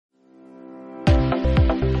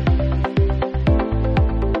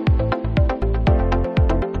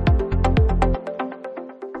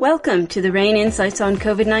Welcome to the RANE Insights on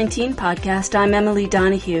COVID-19 podcast. I'm Emily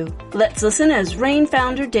Donahue. Let's listen as RANE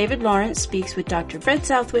founder David Lawrence speaks with Dr. Fred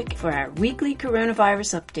Southwick for our weekly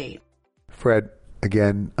coronavirus update. Fred,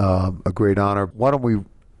 again, a great honor. Why don't we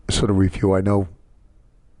sort of review? I know,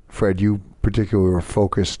 Fred, you particularly were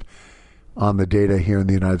focused on the data here in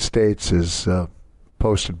the United States as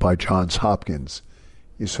posted by Johns Hopkins.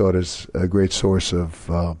 You saw it as a great source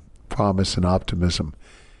of promise and optimism.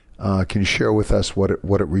 Can you share with us what it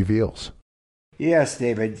reveals? Yes,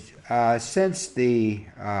 David. Since the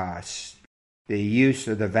use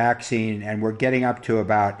of the vaccine, and we're getting up to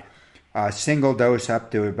about single dose,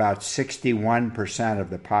 up to about 61%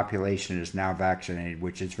 of the population is now vaccinated,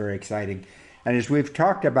 which is very exciting. And as we've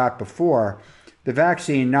talked about before, the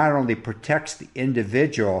vaccine not only protects the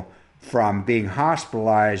individual from being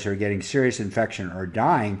hospitalized or getting serious infection or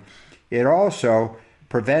dying, it also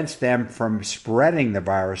prevents them from spreading the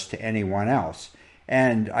virus to anyone else.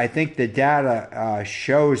 And I think the data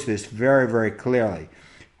shows this very, very clearly.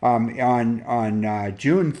 On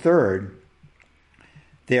June 3rd,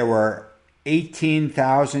 there were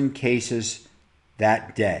 18,000 cases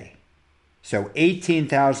that day. So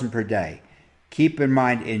 18,000 per day. Keep in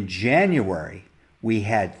mind, in January, we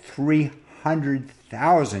had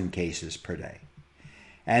 300,000 cases per day.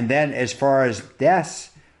 And then as far as deaths,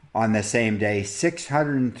 on the same day,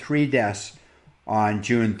 603 deaths on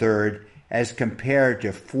June 3rd, as compared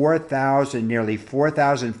to nearly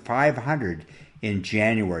 4,500 in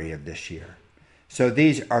January of this year. So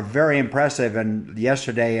these are very impressive. And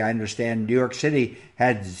yesterday, I understand New York City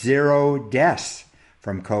had 0 deaths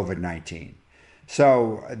from COVID-19.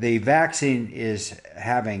 So the vaccine is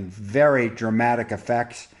having very dramatic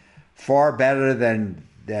effects, far better than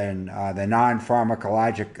the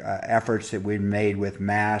non-pharmacologic efforts that we've made with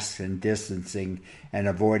masks and distancing and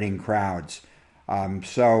avoiding crowds.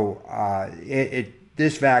 This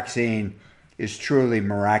vaccine is truly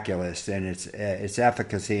miraculous in its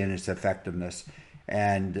efficacy and its effectiveness.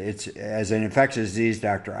 And as an infectious disease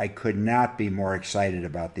doctor, I could not be more excited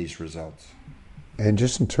about these results. And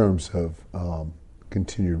just in terms of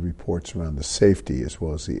continued reports around the safety as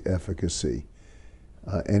well as the efficacy,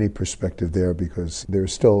 any perspective there, because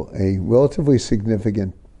there's still a relatively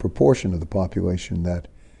significant proportion of the population that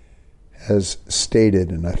has stated,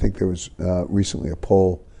 and I think there was recently a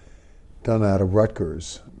poll done out of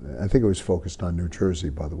Rutgers. I think it was focused on New Jersey,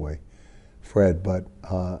 by the way, Fred, but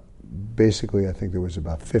basically I think there was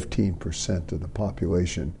about 15% of the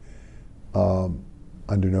population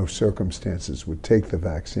under no circumstances would take the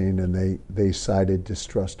vaccine, and they cited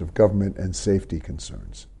distrust of government and safety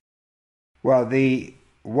concerns. Well,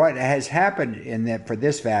 what has happened for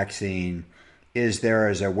this vaccine is there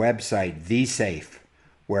is a website, vSafe,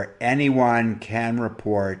 where anyone can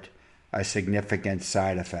report a significant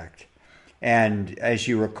side effect. And as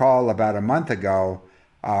you recall, about a month ago,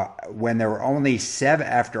 when there were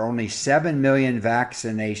after only 7 million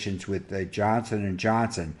vaccinations with the Johnson &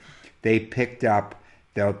 Johnson, they picked up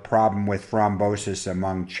the problem with thrombosis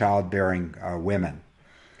among childbearing women.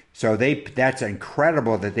 So that's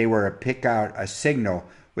incredible that they were to pick out a signal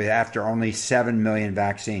after only 7 million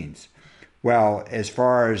vaccines. Well, as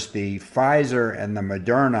far as the Pfizer and the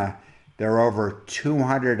Moderna, they're over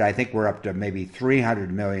 200, I think we're up to maybe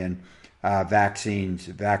 300 million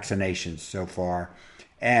vaccinations so far.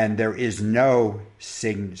 And there is no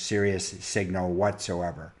serious signal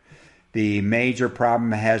whatsoever. The major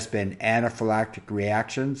problem has been anaphylactic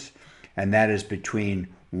reactions, and that is between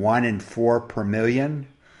 1 and 4 per million.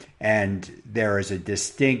 And there is a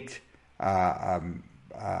distinct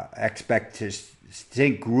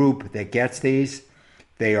distinct group that gets these.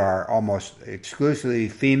 They are almost exclusively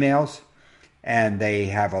females, and they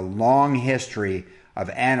have a long history of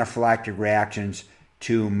anaphylactic reactions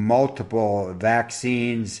to multiple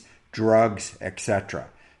vaccines, drugs, etc.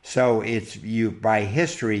 So by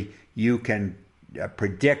history, you can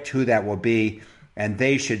predict who that will be, and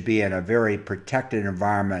they should be in a very protected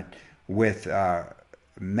environment with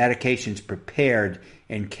medications prepared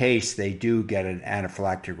in case they do get an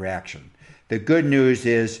anaphylactic reaction. The good news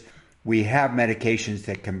is we have medications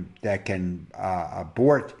that can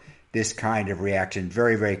abort this kind of reaction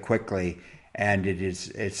very, very quickly, and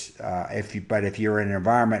if you're in an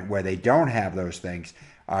environment where they don't have those things,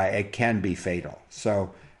 it can be fatal.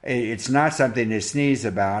 So it's not something to sneeze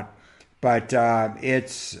about, but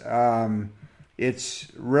it's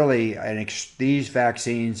really these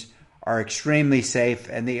vaccines are extremely safe.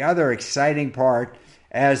 And the other exciting part,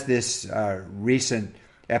 as this recent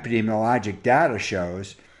epidemiologic data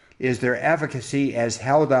shows, is their efficacy as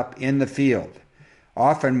held up in the field.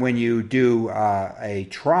 Often when you do a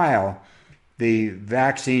trial, the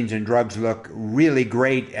vaccines and drugs look really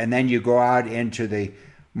great, and then you go out into the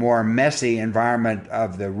more messy environment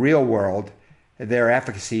of the real world, their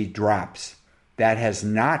efficacy drops. That has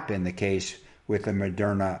not been the case with the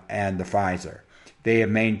Moderna and the Pfizer. They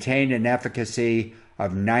have maintained an efficacy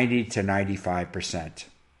of 90 to 95%.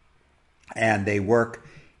 And they work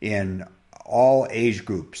in all age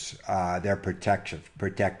groups. They're protective.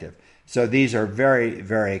 So these are very,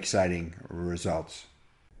 very exciting results.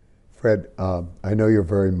 Fred, I know you're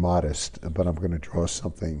very modest, but I'm going to draw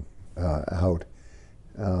something out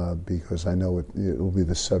because I know it will be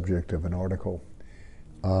the subject of an article.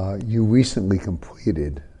 You recently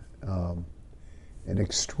completed an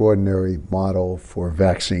extraordinary model for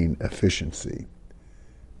vaccine efficiency,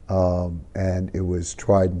 and it was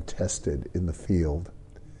tried and tested in the field.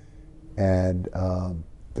 And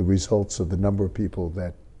the results of the number of people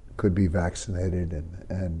that could be vaccinated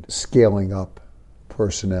and scaling up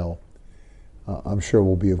personnel, I'm sure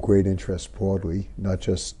will be of great interest broadly, not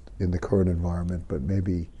just in the current environment, but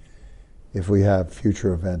maybe if we have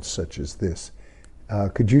future events such as this.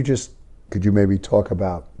 Could you maybe talk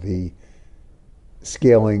about the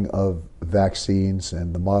scaling of vaccines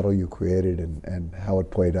and the model you created and how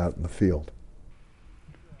it played out in the field?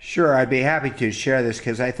 Sure, I'd be happy to share this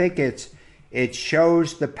because I think it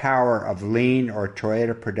shows the power of lean or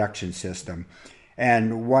Toyota production system.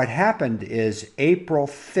 And what happened is April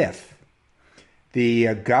 5th,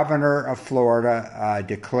 the governor of Florida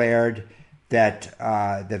declared that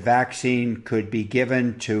the vaccine could be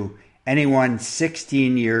given to anyone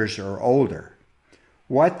 16 years or older.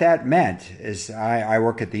 What that meant is I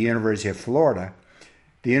work at the University of Florida.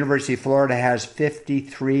 The University of Florida has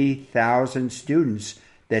 53,000 students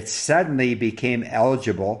that suddenly became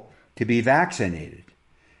eligible to be vaccinated.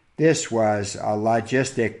 This was a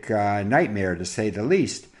logistic nightmare, to say the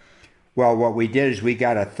least. Well, what we did is we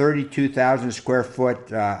got a 32,000 square foot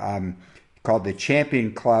called the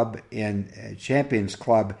Champions Club in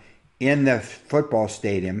the football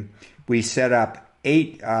stadium. We set up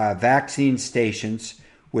 8 vaccine stations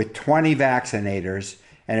with 20 vaccinators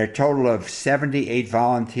and a total of 78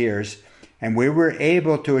 volunteers, and we were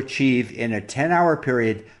able to achieve in a 10-hour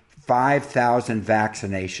period 5,000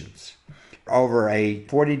 vaccinations. Over a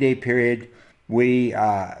 40-day period, we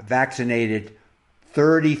vaccinated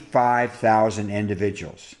 35,000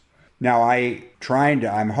 individuals. Now,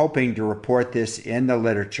 I'm hoping to report this in the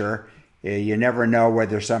literature. You never know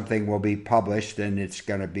whether something will be published, and it's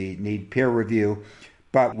going to need peer review.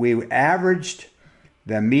 But we averaged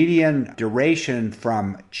the median duration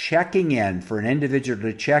from checking in, for an individual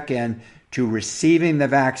to check in, to receiving the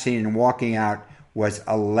vaccine and walking out was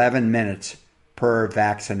 11 minutes per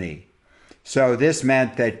vaccinee. So this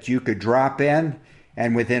meant that you could drop in,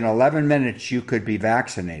 and within 11 minutes you could be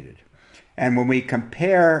vaccinated. And when we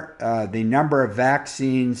compare the number of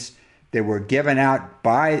vaccines that were given out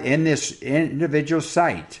in this individual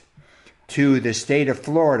site to the state of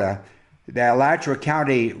Florida, the Alachua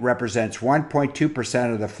County represents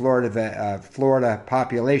 1.2% of the Florida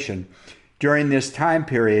population. During this time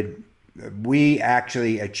period, we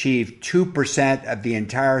actually achieved 2% of the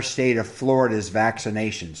entire state of Florida's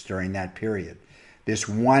vaccinations during that period, this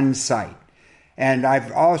one site. And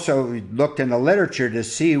I've also looked in the literature to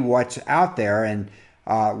see what's out there, and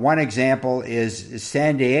one example is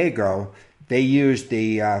San Diego. They used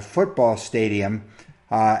the football stadium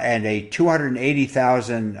and a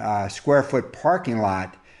 280,000 square foot parking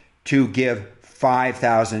lot to give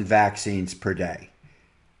 5,000 vaccines per day.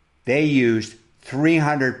 They used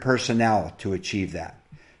 300 personnel to achieve that.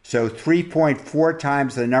 So 3.4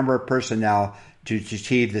 times the number of personnel to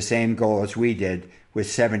achieve the same goal as we did with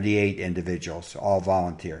 78 individuals, all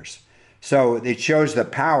volunteers. So it shows the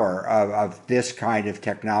power of this kind of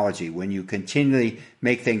technology when you continually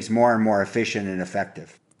make things more and more efficient and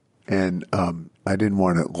effective. And I didn't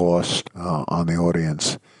want it lost on the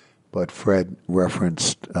audience, but Fred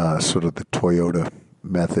referenced sort of the Toyota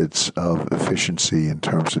methods of efficiency in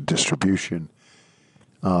terms of distribution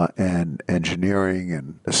and engineering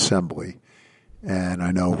and assembly. And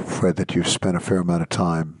I know, Fred, that you've spent a fair amount of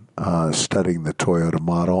time studying the Toyota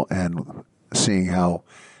model and seeing how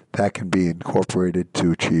that can be incorporated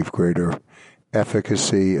to achieve greater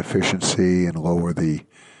efficacy, efficiency, and lower the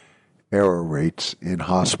error rates in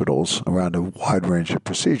hospitals around a wide range of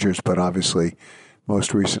procedures, but obviously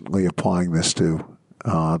most recently applying this to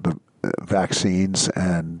the vaccines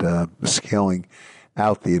and scaling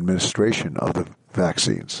out the administration of the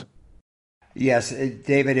vaccines. Yes,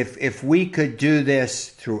 David, if we could do this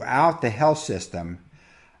throughout the health system,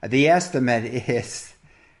 the estimate is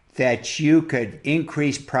that you could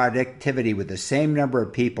increase productivity with the same number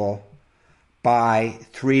of people by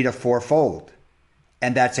 3 to 4-fold.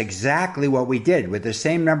 And that's exactly what we did with the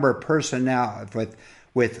same number of personnel,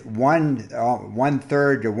 with one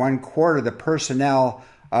third to 1/4 of the personnel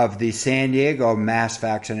of the San Diego mass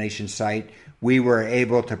vaccination site. We were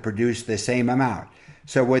able to produce the same amount.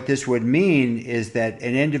 So what this would mean is that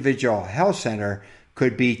an individual health center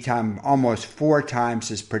could become almost 4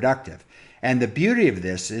 times as productive. And the beauty of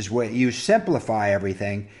this is when you simplify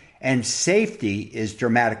everything and safety is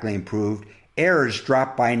dramatically improved, errors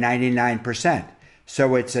drop by 99%.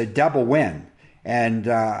 So it's a double win. And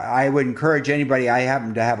I would encourage anybody, I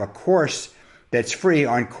happen to have a course that's free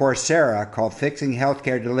on Coursera called Fixing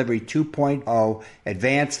Healthcare Delivery 2.0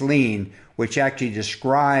 Advanced Lean, which actually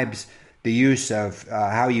describes the use of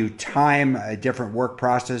how you time different work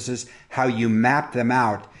processes, how you map them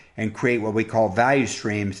out and create what we call value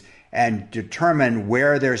streams and determine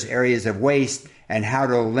where there's areas of waste and how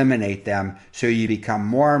to eliminate them so you become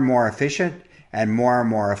more and more efficient and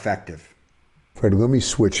more effective. Fred, let me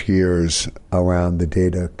switch gears around the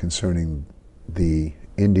data concerning the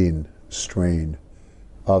Indian strain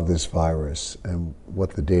of this virus and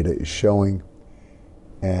what the data is showing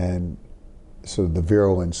and sort of the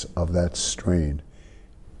virulence of that strain.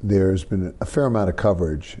 There's been a fair amount of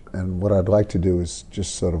coverage, and what I'd like to do is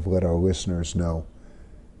just sort of let our listeners know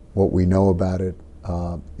what we know about it,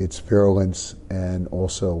 its virulence, and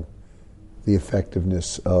also the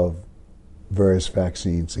effectiveness of various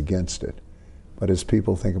vaccines against it. But as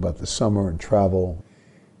people think about the summer and travel,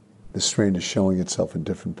 the strain is showing itself in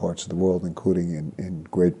different parts of the world, including in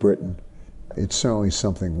Great Britain. It's certainly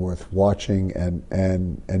something worth watching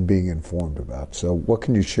and being informed about. So what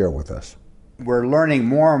can you share with us? We're learning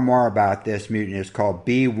more and more about this mutant. It's called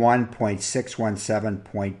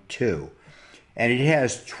B1.617.2. And it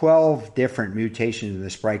has 12 different mutations in the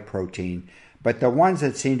spike protein. But the ones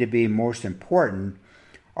that seem to be most important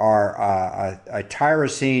are a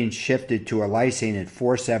tyrosine shifted to a lysine at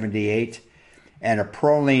 478 and a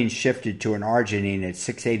proline shifted to an arginine at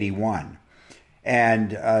 681.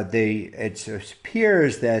 And it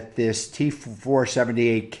appears that this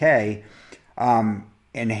T478K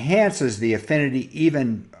enhances the affinity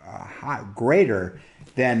even greater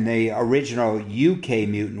than the original UK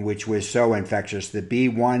mutant, which was so infectious, the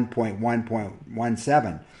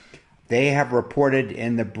B1.1.17. They have reported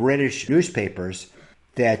in the British newspapers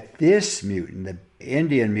that this mutant, the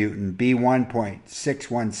Indian mutant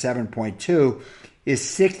B1.617.2, is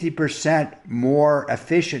 60% more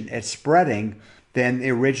efficient at spreading than the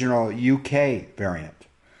original UK variant.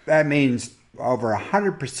 That means over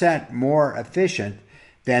 100% more efficient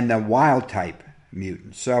than the wild type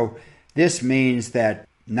mutant. So this means that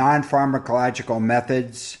non-pharmacological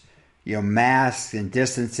methods, masks and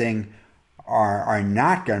distancing are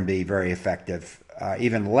not going to be very effective,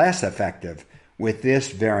 even less effective with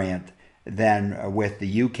this variant than with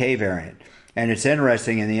the UK variant. And it's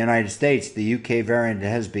interesting, in the United States, the UK variant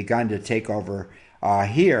has begun to take over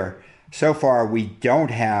here. So far, we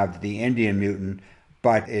don't have the Indian mutant,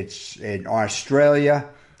 but it's in Australia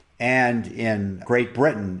and in Great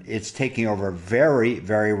Britain, it's taking over very,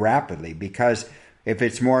 very rapidly, because if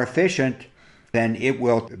it's more efficient, then it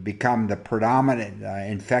will become the predominant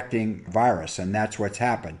infecting virus, and that's what's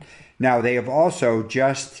happened. Now, they have also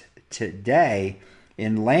just today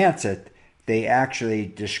in Lancet, they actually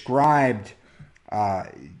described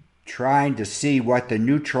trying to see what the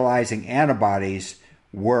neutralizing antibodies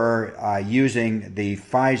were using the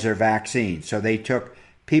Pfizer vaccine. So they took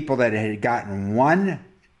people that had gotten 1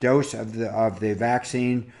 dose of the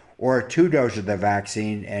vaccine or 2 doses of the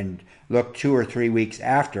vaccine and looked 2 or 3 weeks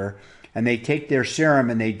after, and they take their serum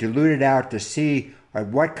and they dilute it out to see at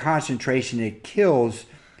what concentration it kills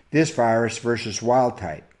this virus versus wild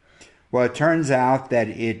type. Well, it turns out that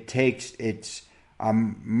it's a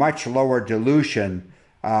much lower dilution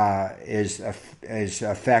is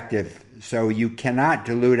effective. So you cannot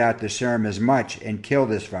dilute out the serum as much and kill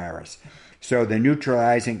this virus. So the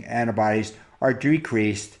neutralizing antibodies are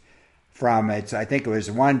decreased from, I think it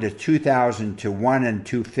was 1 to 2,000 to 1 in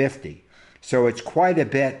 250. So it's quite a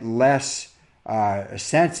bit less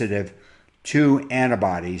sensitive to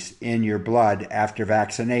antibodies in your blood after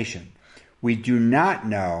vaccination. We do not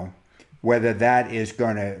know whether that is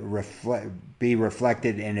going to be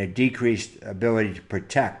reflected in a decreased ability to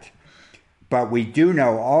protect. But we do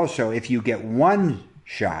know also, if you get 1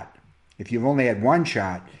 shot, if you've only had 1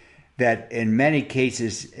 shot, that in many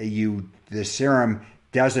cases the serum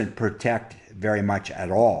doesn't protect very much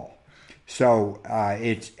at all. So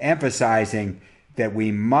it's emphasizing that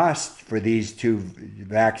we must, for these 2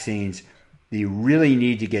 vaccines, you really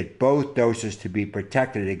need to get both doses to be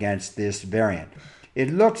protected against this variant.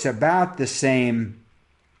 It looks about the same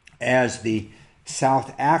as the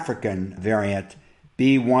South African variant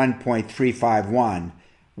B1.351,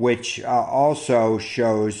 which also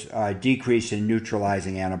shows a decrease in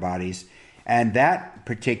neutralizing antibodies. And that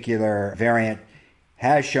particular variant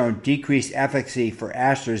has shown decreased efficacy for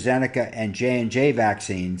AstraZeneca and J&J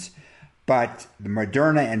vaccines, but the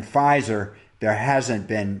Moderna and Pfizer, there hasn't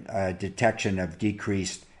been a detection of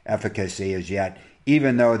decreased efficacy as yet,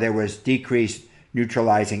 even though there was decreased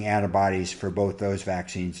neutralizing antibodies for both those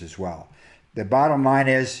vaccines as well. The bottom line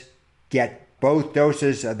is get both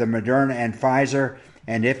doses of the Moderna and Pfizer,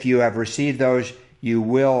 and if you have received those, you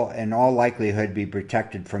will in all likelihood be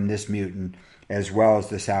protected from this mutant as well as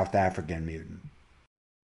the South African mutant.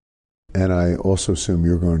 And I also assume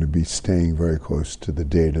you're going to be staying very close to the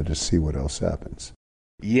data to see what else happens.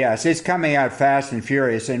 Yes, it's coming out fast and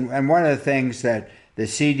furious. And one of the things that the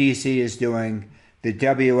CDC is doing, the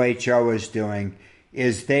WHO is doing,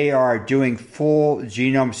 is they are doing full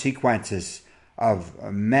genome sequences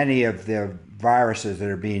of many of the viruses that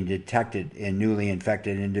are being detected in newly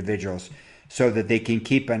infected individuals so that they can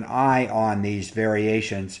keep an eye on these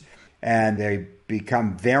variations, and they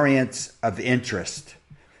become variants of interest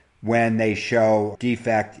when they show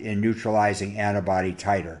defect in neutralizing antibody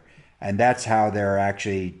titer. And that's how they're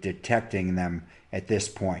actually detecting them at this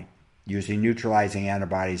point, using neutralizing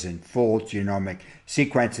antibodies in full genomic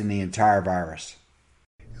sequencing the entire virus.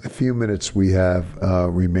 The few minutes we have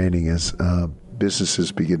remaining as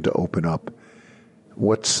businesses begin to open up,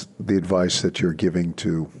 what's the advice that you're giving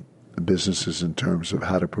to businesses in terms of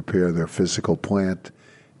how to prepare their physical plant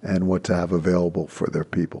and what to have available for their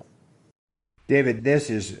people? David, this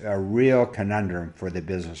is a real conundrum for the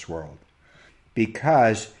business world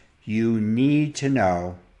because you need to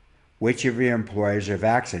know which of your employees are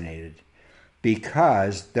vaccinated,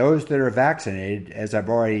 because those that are vaccinated, as I've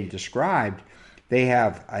already described, they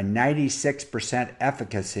have a 96%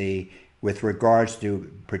 efficacy with regards to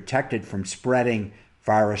protected from spreading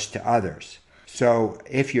virus to others. So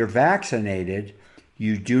if you're vaccinated,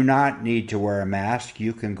 you do not need to wear a mask.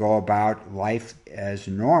 You can go about life as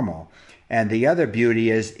normal. And the other beauty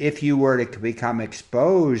is if you were to become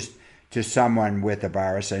exposed to someone with a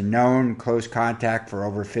virus, a known close contact for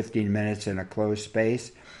over 15 minutes in a closed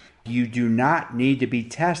space, you do not need to be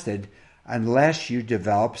tested unless you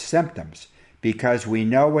develop symptoms, because we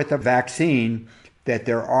know with the vaccine that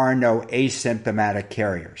there are no asymptomatic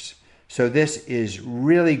carriers. So this is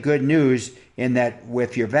really good news in that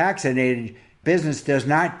if you're vaccinated, business does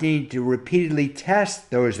not need to repeatedly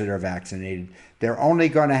test those that are vaccinated. They're only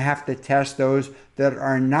going to have to test those that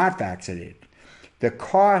are not vaccinated. The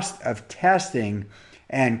cost of testing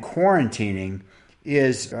and quarantining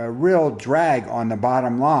is a real drag on the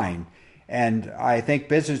bottom line. And I think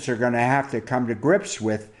businesses are going to have to come to grips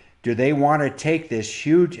with, do they want to take this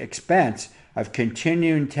huge expense of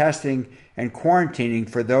continuing testing and quarantining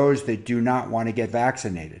for those that do not want to get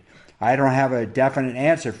vaccinated? I don't have a definite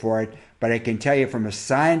answer for it, but I can tell you from a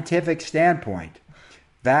scientific standpoint,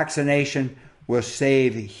 vaccination will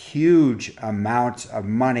save huge amounts of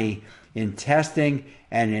money in testing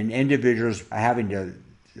and in individuals having to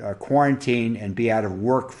quarantine and be out of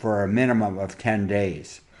work for a minimum of 10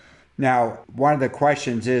 days. Now, one of the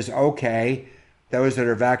questions is, okay, those that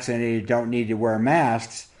are vaccinated don't need to wear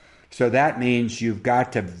masks, so that means you've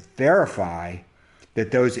got to verify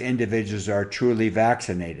that those individuals are truly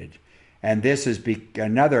vaccinated. And this is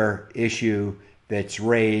another issue that's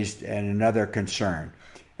raised and another concern.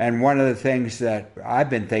 And one of the things that I've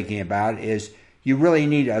been thinking about is you really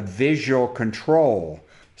need a visual control,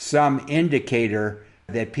 some indicator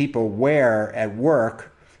that people wear at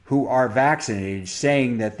work who are vaccinated,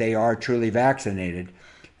 saying that they are truly vaccinated.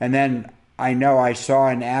 And then I know I saw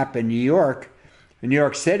an app in New York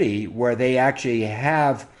City, where they actually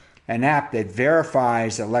have an app that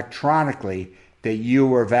verifies electronically that you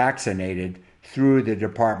were vaccinated through the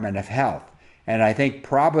Department of Health. And I think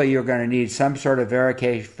probably you're going to need some sort of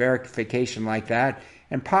verification like that,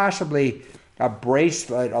 and possibly a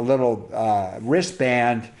bracelet, a little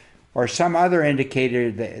wristband, or some other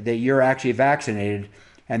indicator that you're actually vaccinated,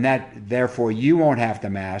 and that therefore you won't have to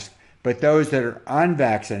mask. But those that are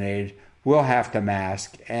unvaccinated will have to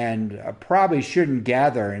mask and probably shouldn't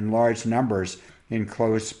gather in large numbers in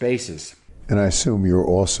closed spaces. And I assume you're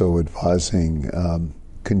also advising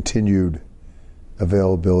continued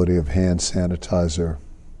availability of hand sanitizer,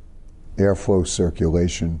 airflow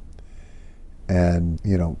circulation, and,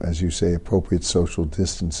 as you say, appropriate social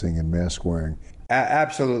distancing and mask wearing.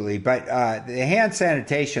 Absolutely. But the hand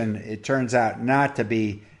sanitation, it turns out not to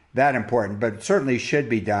be that important, but it certainly should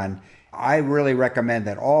be done. I really recommend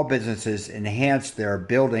that all businesses enhance their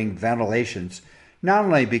building ventilations not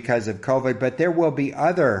only because of COVID, but there will be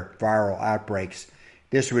other viral outbreaks.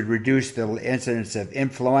 This would reduce the incidence of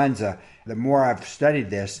influenza. The more I've studied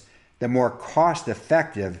this, the more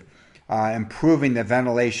cost-effective improving the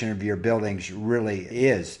ventilation of your buildings really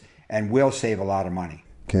is and will save a lot of money.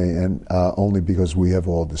 Okay, and only because we have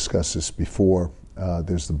all discussed this before,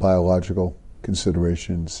 there's the biological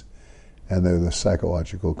considerations and there are the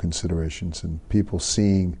psychological considerations, and people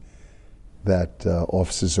seeing that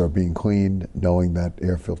offices are being cleaned, knowing that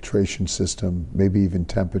air filtration system, maybe even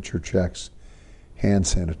temperature checks, hand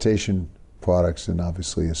sanitation products, and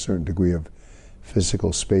obviously a certain degree of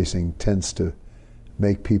physical spacing tends to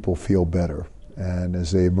make people feel better. And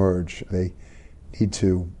as they emerge, they need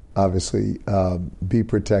to obviously be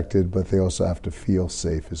protected, but they also have to feel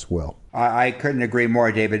safe as well. I couldn't agree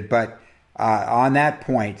more, David, but on that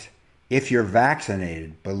point, if you're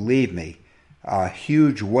vaccinated, believe me, a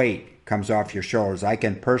huge weight comes off your shoulders. I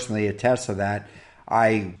can personally attest to that.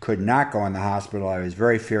 I could not go in the hospital. I was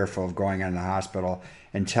very fearful of going in the hospital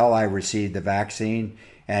until I received the vaccine.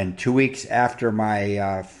 And 2 weeks after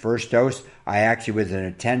my first dose, I actually was an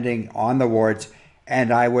attending on the wards,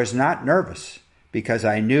 and I was not nervous because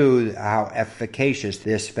I knew how efficacious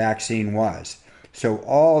this vaccine was. So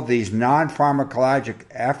all of these non-pharmacologic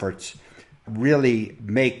efforts really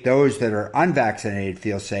make those that are unvaccinated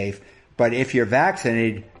feel safe. But if you're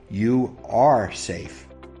vaccinated, you are safe.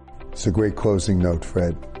 It's a great closing note,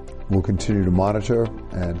 Fred. We'll continue to monitor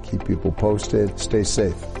and keep people posted. Stay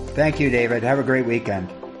safe. Thank you, David. Have a great weekend.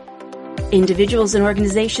 Individuals and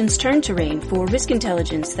organizations turn to RANE for risk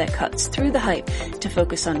intelligence that cuts through the hype to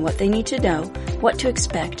focus on what they need to know, what to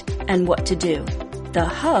expect, and what to do. The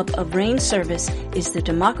hub of RANE's service is the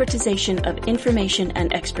democratization of information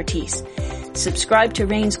and expertise. Subscribe to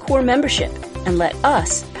RANE's core membership and let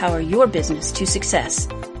us power your business to success.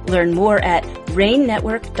 Learn more at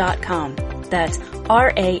ranenetwork.com. That's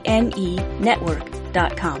RANE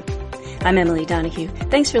network.com. I'm Emily Donahue.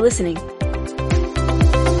 Thanks for listening.